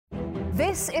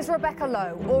This is Rebecca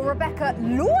Lowe, or Rebecca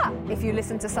Lua, if you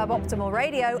listen to Suboptimal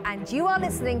Radio, and you are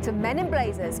listening to Men in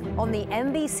Blazers on the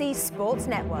NBC Sports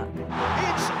Network.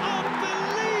 It's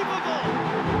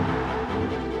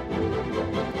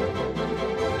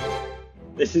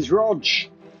unbelievable! This is Rog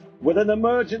with an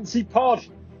emergency pod.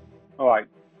 All right,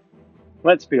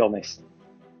 let's be honest.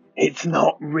 It's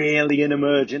not really an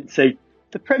emergency.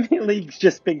 The Premier League's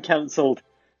just been cancelled.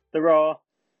 There are,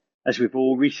 as we've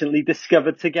all recently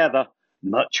discovered together,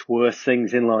 much worse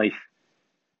things in life.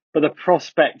 But the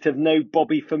prospect of no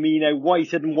Bobby Firmino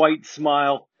white and white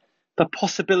smile, the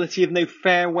possibility of no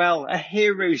farewell, a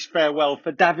hero's farewell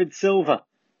for David Silva,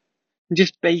 and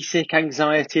just basic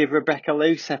anxiety of Rebecca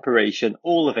Lowe separation,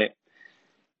 all of it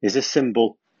is a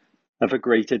symbol of a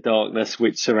greater darkness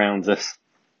which surrounds us.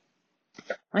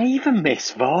 I even miss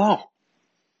VAR.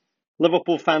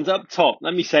 Liverpool fans up top,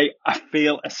 let me say, I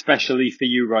feel especially for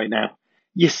you right now.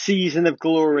 Your season of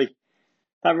glory,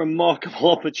 that remarkable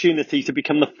opportunity to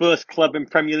become the first club in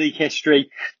Premier League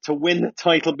history to win the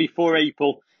title before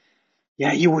April.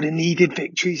 Yeah, you would have needed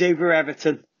victories over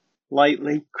Everton.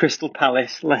 Lightly, Crystal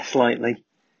Palace, less lightly.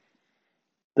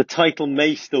 The title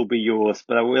may still be yours,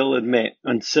 but I will admit,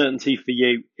 uncertainty for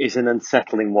you is an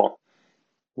unsettling one.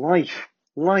 Life.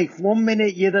 1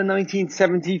 minute you're the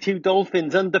 1972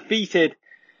 Dolphins, undefeated.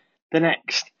 The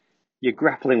next, you're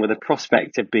grappling with the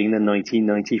prospect of being the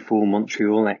 1994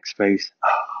 Montreal Expos.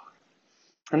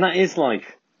 And that is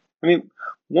life. I mean,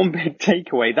 one big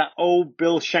takeaway, that old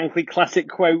Bill Shankly classic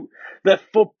quote, that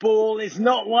football is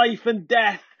not life and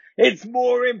death. It's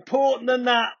more important than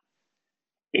that.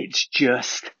 It's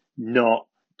just not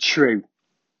true.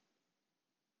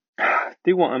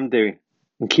 Do what I'm doing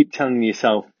and keep telling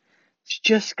yourself, it's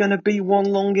just going to be one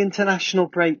long international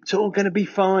break. It's all going to be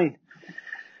fine.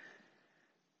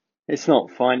 It's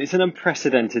not fine. It's an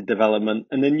unprecedented development.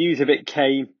 And the news of it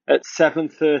came at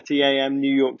 7:30 a.m.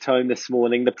 New York time this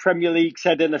morning. The Premier League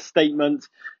said in a statement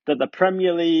that the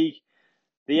Premier League,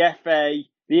 the FA,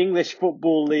 the English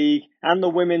Football League and the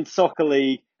Women's Soccer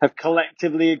League have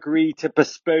collectively agreed to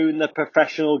postpone the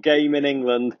professional game in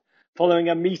England. Following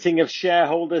a meeting of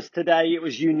shareholders today, it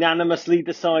was unanimously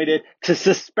decided to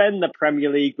suspend the Premier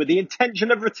League with the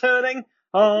intention of returning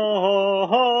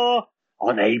on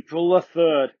April the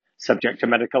 3rd, subject to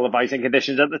medical advice and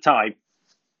conditions at the time.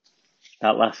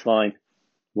 That last line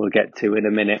we'll get to in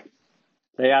a minute.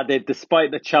 They added,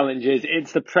 despite the challenges,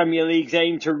 it's the Premier League's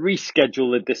aim to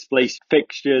reschedule the displaced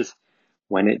fixtures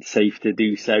when it's safe to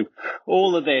do so.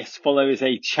 All of this follows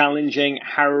a challenging,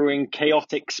 harrowing,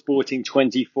 chaotic sporting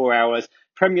 24 hours.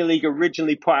 Premier League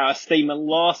originally put out a statement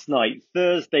last night,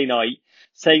 Thursday night,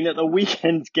 saying that the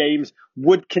weekend's games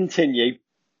would continue.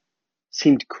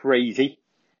 Seemed crazy.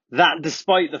 That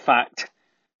despite the fact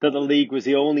that the league was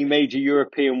the only major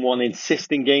European one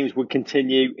insisting games would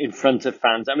continue in front of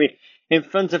fans. I mean, in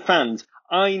front of fans,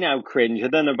 I now cringe, I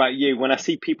don't know about you, when I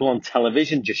see people on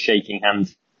television just shaking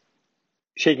hands.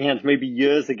 Shaking hands maybe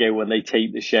years ago when they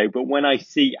taped the show, but when I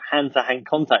see hand-to-hand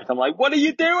contact, I'm like, what are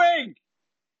you doing?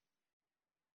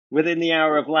 Within the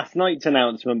hour of last night's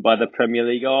announcement by the Premier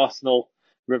League, Arsenal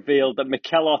revealed that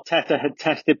Mikel Arteta had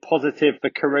tested positive for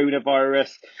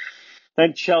coronavirus.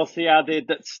 Then Chelsea added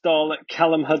that starlet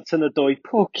Callum Hudson-Odoi,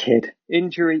 poor kid,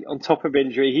 injury on top of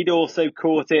injury, he'd also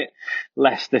caught it.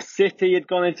 Leicester City had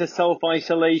gone into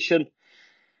self-isolation.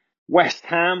 West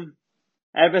Ham,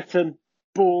 Everton,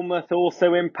 Bournemouth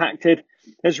also impacted.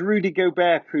 As Rudy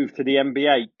Gobert proved to the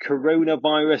NBA,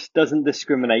 coronavirus doesn't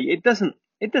discriminate. It doesn't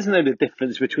know the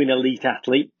difference between elite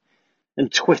athlete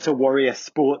and Twitter warrior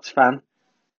sports fan.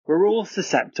 We're all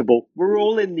susceptible. We're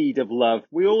all in need of love.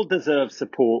 We all deserve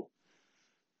support.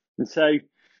 And so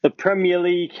the Premier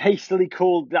League hastily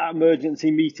called that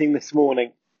emergency meeting this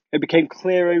morning. It became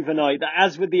clear overnight that,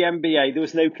 as with the NBA, there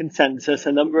was no consensus.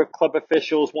 A number of club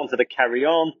officials wanted to carry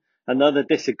on. Another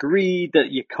disagreed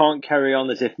that you can't carry on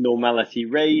as if normality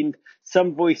reigned.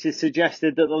 Some voices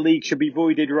suggested that the league should be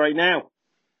voided right now.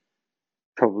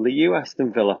 Probably you,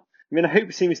 Aston Villa. I mean, the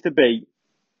hope seems to be,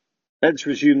 let's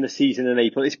resume the season in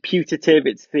April. It's putative,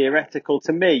 it's theoretical.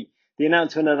 To me, the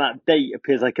announcement of that date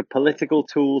appears like a political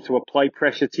tool to apply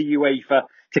pressure to UEFA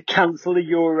to cancel the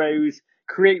Euros,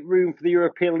 create room for the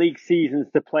European League seasons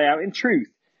to play out. In truth,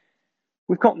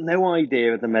 we've got no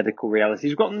idea of the medical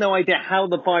realities. We've got no idea how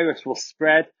the virus will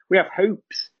spread. We have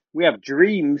hopes. We have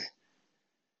dreams.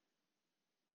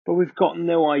 But we've got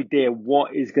no idea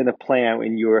what is going to play out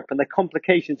in Europe. And the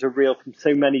complications are real from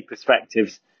so many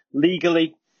perspectives.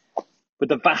 Legally, with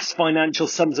the vast financial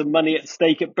sums of money at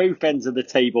stake at both ends of the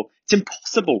table, it's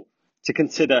impossible to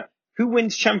consider who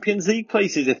wins Champions League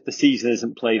places if the season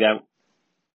isn't played out.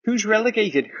 Who's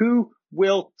relegated? Who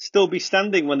will still be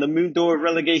standing when the moon door of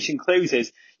relegation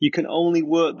closes. You can only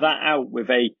work that out with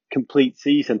a complete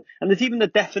season. And there's even a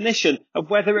definition of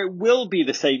whether it will be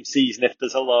the same season if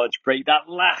there's a large break. That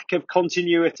lack of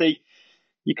continuity,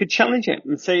 you could challenge it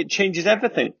and say it changes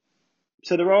everything.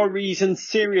 So there are reasons,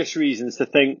 serious reasons, to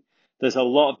think there's a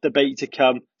lot of debate to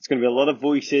come. There's going to be a lot of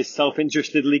voices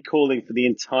self-interestedly calling for the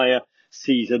entire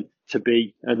season to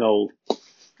be annulled.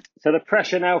 So the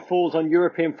pressure now falls on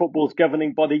European football's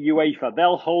governing body, UEFA.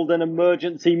 They'll hold an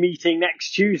emergency meeting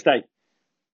next Tuesday,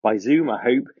 by Zoom, I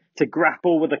hope, to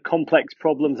grapple with the complex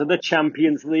problems of the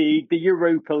Champions League, the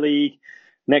Europa League.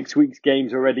 Next week's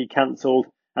game's already cancelled.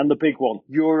 And the big one,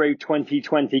 Euro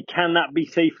 2020. Can that be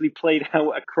safely played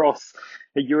out across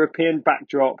a European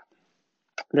backdrop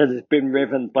that has been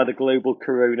riven by the global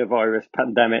coronavirus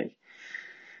pandemic?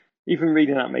 Even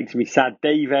reading that makes me sad.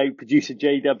 Davo, producer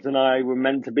J-Dubs and I were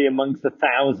meant to be amongst the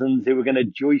thousands who were going to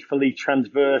joyfully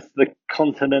transverse the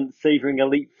continent, savouring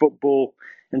elite football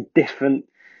and different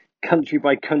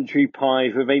country-by-country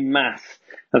pies with a mass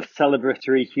of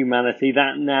celebratory humanity.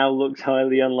 That now looks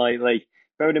highly unlikely.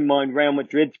 Bearing in mind, Real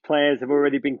Madrid's players have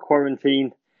already been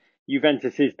quarantined.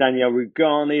 Juventus's Daniel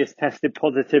Rugani has tested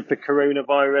positive for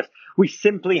coronavirus. We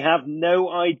simply have no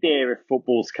idea if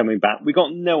football's coming back. We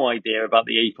got no idea about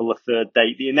the April the 3rd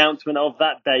date. The announcement of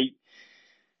that date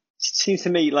seems to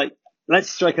me like, let's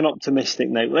strike an optimistic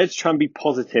note. Let's try and be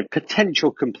positive.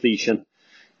 Potential completion.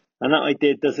 And that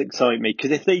idea does excite me,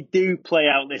 because if they do play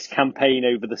out this campaign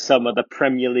over the summer, the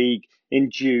Premier League in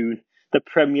June, the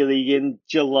Premier League in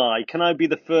July, can I be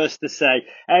the first to say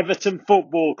Everton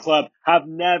Football Club have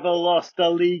never lost a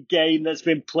league game that's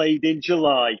been played in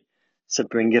July. So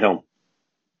bring it on.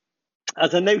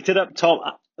 As I noted up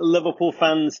top, Liverpool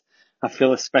fans, I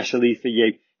feel especially for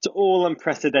you. It's all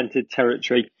unprecedented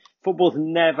territory. Football's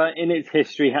never in its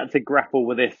history had to grapple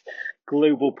with this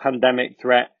global pandemic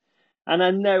threat. And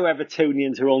I know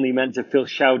Evertonians are only meant to feel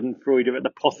schadenfreude at the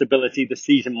possibility the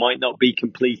season might not be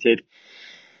completed.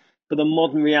 But the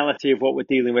modern reality of what we're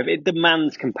dealing with, it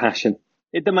demands compassion.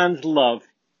 It demands love,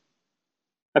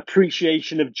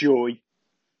 appreciation of joy,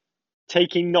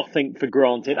 taking nothing for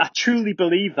granted. I truly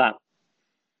believe that.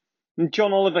 And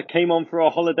John Oliver came on for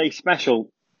our holiday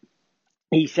special.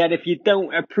 He said, if you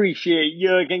don't appreciate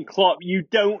Jurgen Klopp, you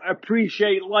don't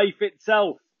appreciate life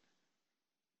itself.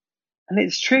 And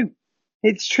it's true.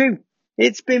 It's true.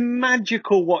 It's been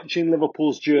magical watching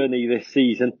Liverpool's journey this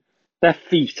season. Their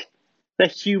feet, their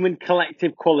human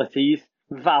collective qualities,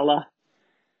 valour,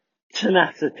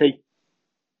 tenacity.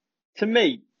 To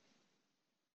me,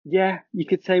 yeah, you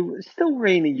could say we're still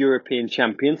reigning European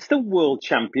champions, still world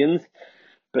champions,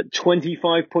 but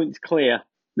 25 points clear.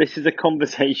 This is a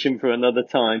conversation for another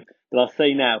time. But I'll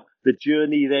say now, the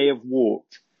journey they have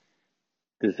walked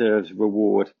deserves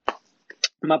reward.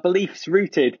 My belief's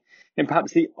rooted in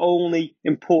perhaps the only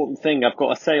important thing I've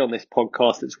got to say on this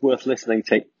podcast that's worth listening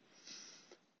to.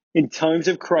 In times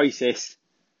of crisis,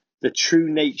 the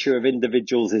true nature of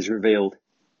individuals is revealed.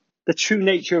 The true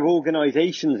nature of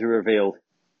organisations are revealed.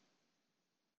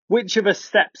 Which of us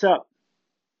steps up?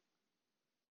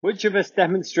 Which of us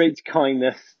demonstrates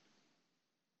kindness?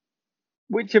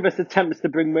 Which of us attempts to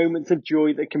bring moments of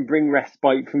joy that can bring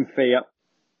respite from fear?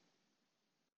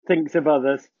 Thinks of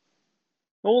others?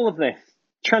 All of this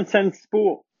transcends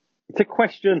sport. It's a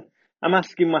question I'm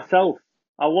asking myself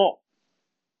a lot.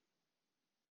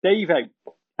 Davo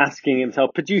asking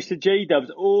himself, producer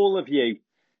J-Dubs, all of you,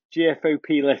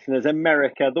 GFOP listeners,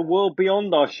 America, the world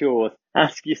beyond our shores,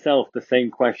 ask yourself the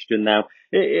same question now.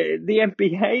 The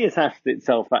NBA has asked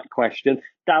itself that question.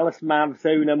 Dallas Mavs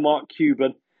owner Mark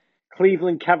Cuban,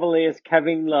 Cleveland Cavaliers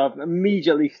Kevin Love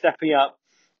immediately stepping up,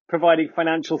 providing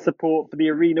financial support for the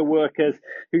arena workers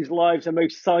whose lives are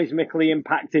most seismically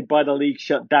impacted by the league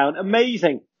shutdown.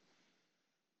 Amazing.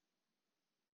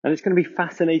 And it's going to be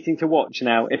fascinating to watch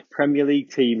now if Premier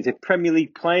League teams, if Premier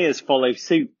League players follow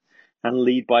suit and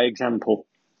lead by example.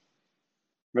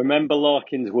 Remember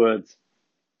Larkin's words.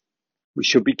 We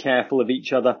should be careful of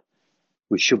each other.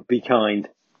 We should be kind.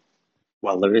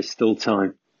 Well, there is still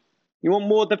time. You want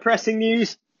more depressing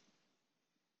news?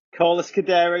 Carlos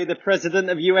Cadere, the president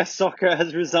of US Soccer,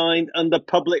 has resigned under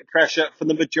public pressure from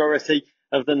the majority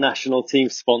of the national team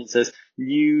sponsors.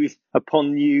 News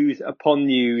upon news upon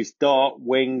news, dark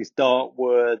wings, dark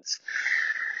words.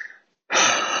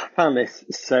 Found this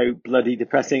so bloody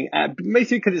depressing.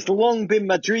 Basically because it's long been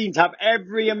my dream to have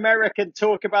every American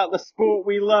talk about the sport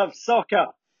we love, soccer.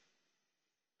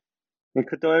 And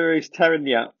Cadero's tearing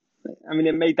me up. I mean,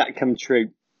 it made that come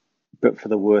true. But for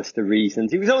the worst of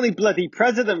reasons. He was only bloody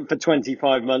president for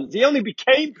 25 months. He only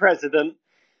became president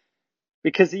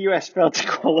because the US failed to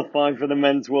qualify for the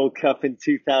Men's World Cup in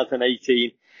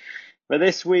 2018. But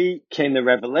this week came the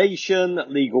revelation that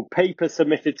legal papers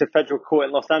submitted to federal court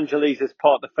in Los Angeles as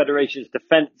part of the Federation's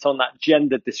defense on that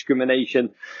gender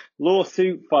discrimination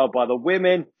lawsuit filed by the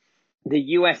women. The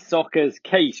US soccer's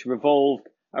case revolved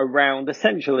around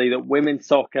essentially that women's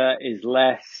soccer is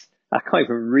less, I can't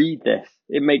even read this,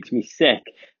 it makes me sick,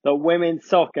 that women's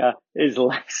soccer is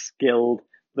less skilled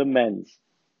than men's.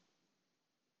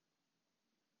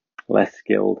 Less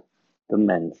skilled than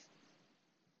men's.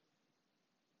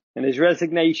 In his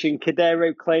resignation,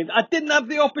 Cordero claimed, "I didn't have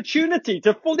the opportunity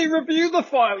to fully review the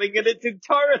filing in its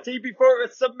entirety before it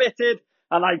was submitted,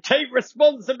 and I take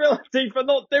responsibility for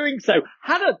not doing so.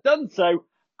 Had I done so,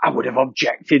 I would have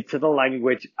objected to the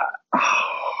language."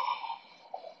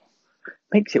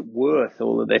 Makes it worse,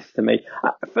 all of this to me.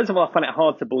 First of all, I find it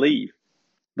hard to believe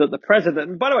that the president,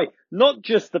 and by the way, not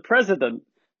just the president,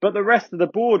 but the rest of the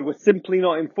board were simply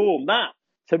not informed. That,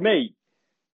 to me,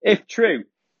 if true,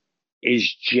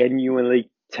 is genuinely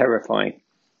terrifying.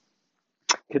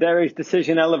 Cordero's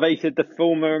decision elevated the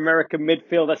former American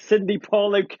midfielder Cindy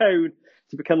Parlow Cone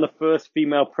to become the first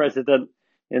female president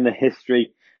in the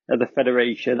history of the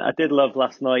Federation. I did love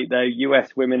last night, though,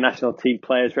 US women national team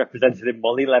players representative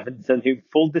Molly Levinson, who,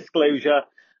 full disclosure,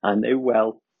 I know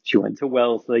well. She went to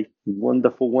Wellesley,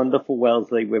 wonderful, wonderful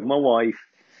Wellesley, with my wife.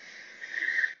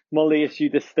 Molly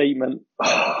issued a statement.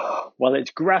 While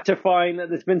it's gratifying that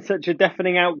there's been such a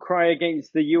deafening outcry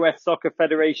against the US Soccer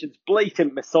Federation's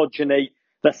blatant misogyny,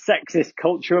 the sexist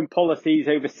culture and policies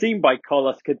overseen by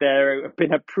Carlos Cordero have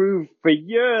been approved for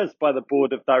years by the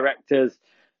board of directors,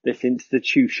 this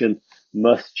institution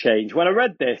must change. When I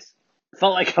read this, it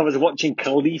felt like I was watching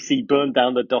Khaleesi burn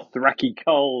down the Dothraki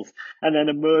coals and then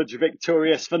emerge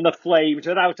victorious from the flames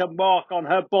without a mark on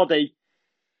her body.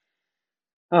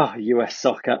 US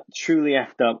soccer, truly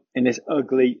effed up in this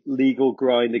ugly legal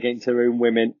grind against their own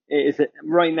women. It is,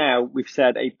 right now, we've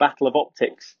said, a battle of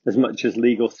optics as much as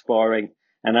legal sparring.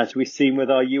 And as we've seen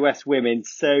with our US women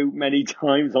so many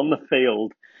times on the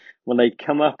field, when they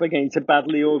come up against a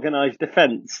badly organised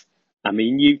defence, I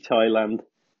mean you, Thailand,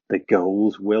 the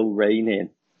goals will rain in.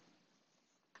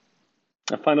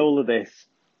 I find all of this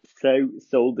so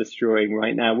soul-destroying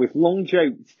right now. We've long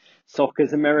joked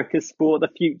soccer's America's sport of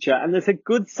the future, and there's a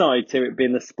good side to it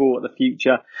being the sport of the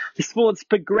future. The sport's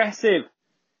progressive.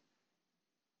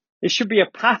 It should be a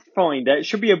pathfinder. It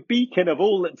should be a beacon of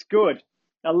all that's good,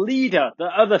 a leader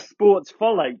that other sports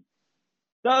follow,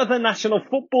 that other national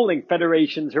footballing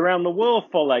federations around the world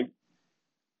follow.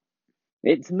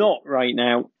 It's not right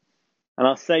now. And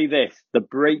I'll say this, the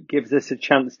break gives us a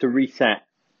chance to reset,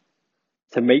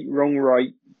 to make wrong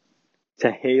right,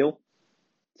 to heal,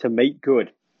 to make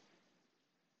good,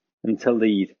 and to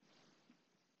lead.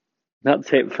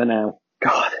 That's it for now.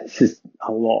 God, this is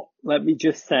a lot. Let me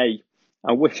just say,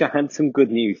 I wish I had some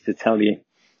good news to tell you.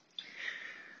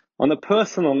 On a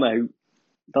personal note,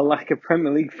 the lack of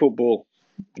Premier League football,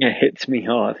 it hits me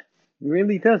hard. It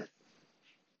really does.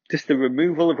 Just the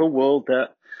removal of a world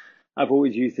that I've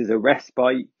always used as a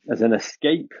respite, as an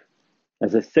escape,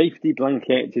 as a safety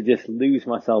blanket to just lose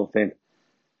myself in,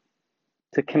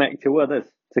 to connect to others,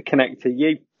 to connect to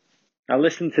you. I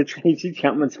listen to Tracy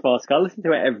Chapman's Fast Car. I listen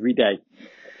to it every day.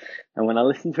 And when I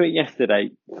listened to it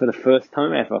yesterday, for the first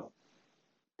time ever,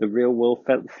 the real world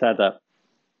felt sadder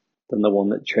than the one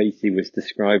that Tracy was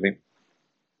describing.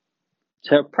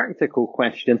 So a practical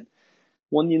question,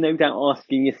 one you're no doubt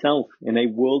asking yourself in a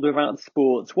world without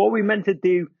sports. What are we meant to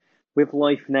do with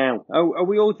life now? Are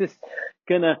we all just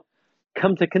going to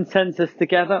come to consensus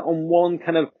together on one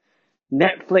kind of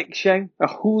Netflix show, a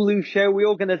Hulu show? We're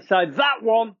all going to decide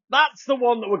that's the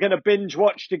one that we're going to binge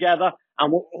watch together,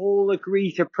 and we'll all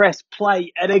agree to press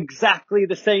play at exactly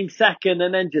the same second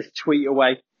and then just tweet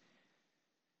away.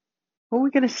 Or are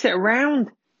we going to sit around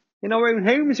in our own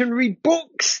homes and read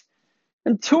books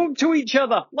and talk to each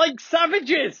other like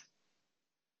savages?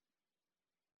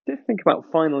 Just think about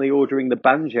finally ordering the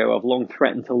banjo I've long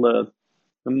threatened to learn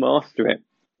and master it.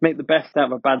 Make the best out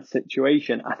of a bad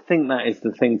situation. I think that is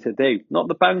the thing to do. Not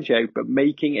the banjo, but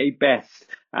making a best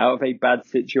out of a bad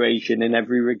situation in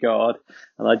every regard.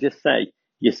 And I just say,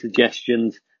 your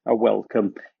suggestions are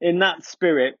welcome. In that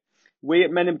spirit, we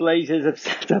at Men in Blazers have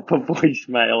set up a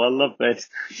voicemail. I love this.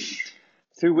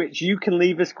 Through which you can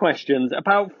leave us questions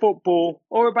about football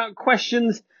or about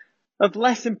questions of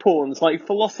less importance, like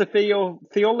philosophy or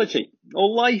theology or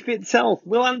life itself.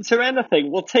 We'll answer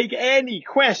anything. We'll take any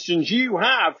questions you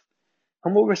have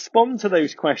and we'll respond to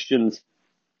those questions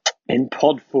in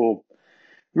pod form.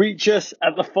 Reach us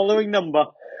at the following number,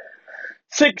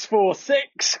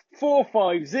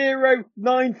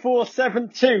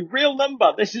 646-450-9472. Real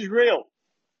number. This is real.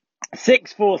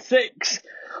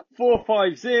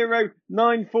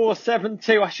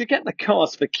 646-450-9472. I should get the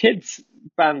Cars for Kids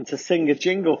band to sing a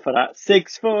jingle for that.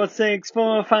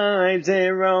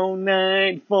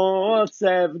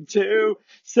 646-450-9472.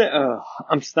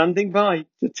 I'm standing by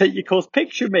to take your calls.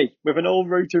 Picture me with an old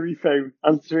rotary phone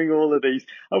answering all of these.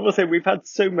 I will say we've had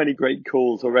so many great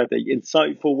calls already.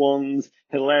 Insightful ones,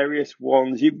 hilarious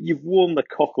ones. You've warmed the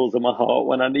cockles of my heart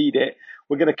when I need it.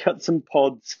 We're going to cut some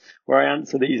pods where I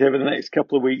answer these over the next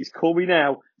couple of weeks. Call me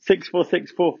now,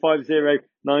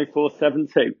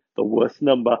 646-450-9472. The worst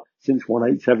number since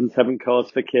 1877 Cars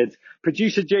for Kids.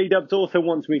 Producer J-Dubs also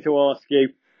wants me to ask you,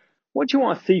 what do you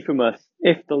want to see from us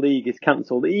if the league is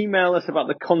cancelled? Email us about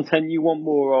the content you want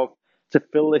more of to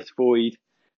fill this void.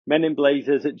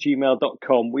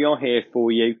 meninblazers@gmail.com. We are here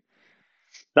for you.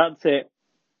 That's it.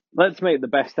 Let's make the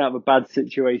best out of a bad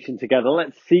situation together.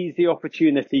 Let's seize the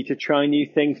opportunity to try new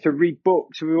things, to read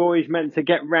books we've always meant to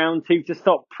get round to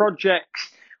stop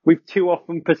projects we've too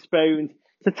often postponed,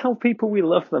 to tell people we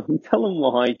love them and tell them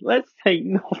why. Let's take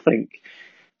nothing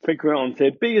for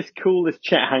granted. Be as cool as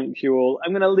Chet Hanks, you all.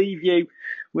 I'm going to leave you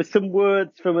with some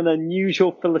words from an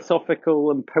unusual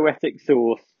philosophical and poetic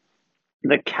source.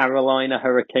 The Carolina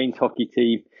Hurricanes hockey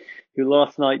team, who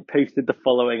last night posted the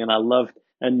following, and I loved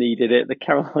and needed it. The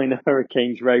Carolina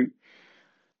Hurricanes wrote,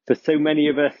 "For so many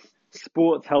of us,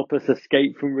 sports help us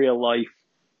escape from real life.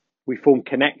 We form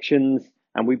connections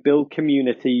and we build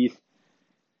communities.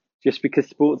 Just because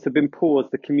sports have been paused,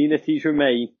 the communities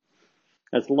remain.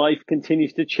 As life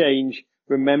continues to change,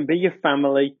 remember your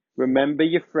family, remember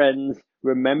your friends,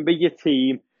 remember your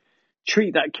team.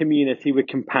 Treat that community with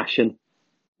compassion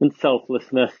and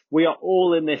selflessness. We are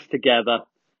all in this together,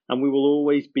 and we will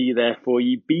always be there for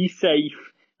you. Be safe,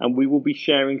 and we will be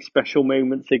sharing special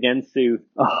moments again soon."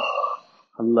 Oh,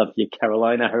 I love you,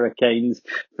 Carolina Hurricanes.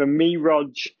 From me,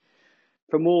 Rog,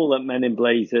 from all at Men in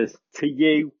Blazers, to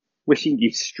you, wishing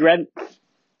you strength,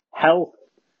 health,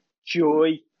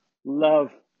 joy,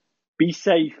 love. Be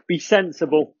safe, be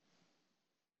sensible,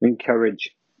 and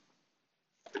courage.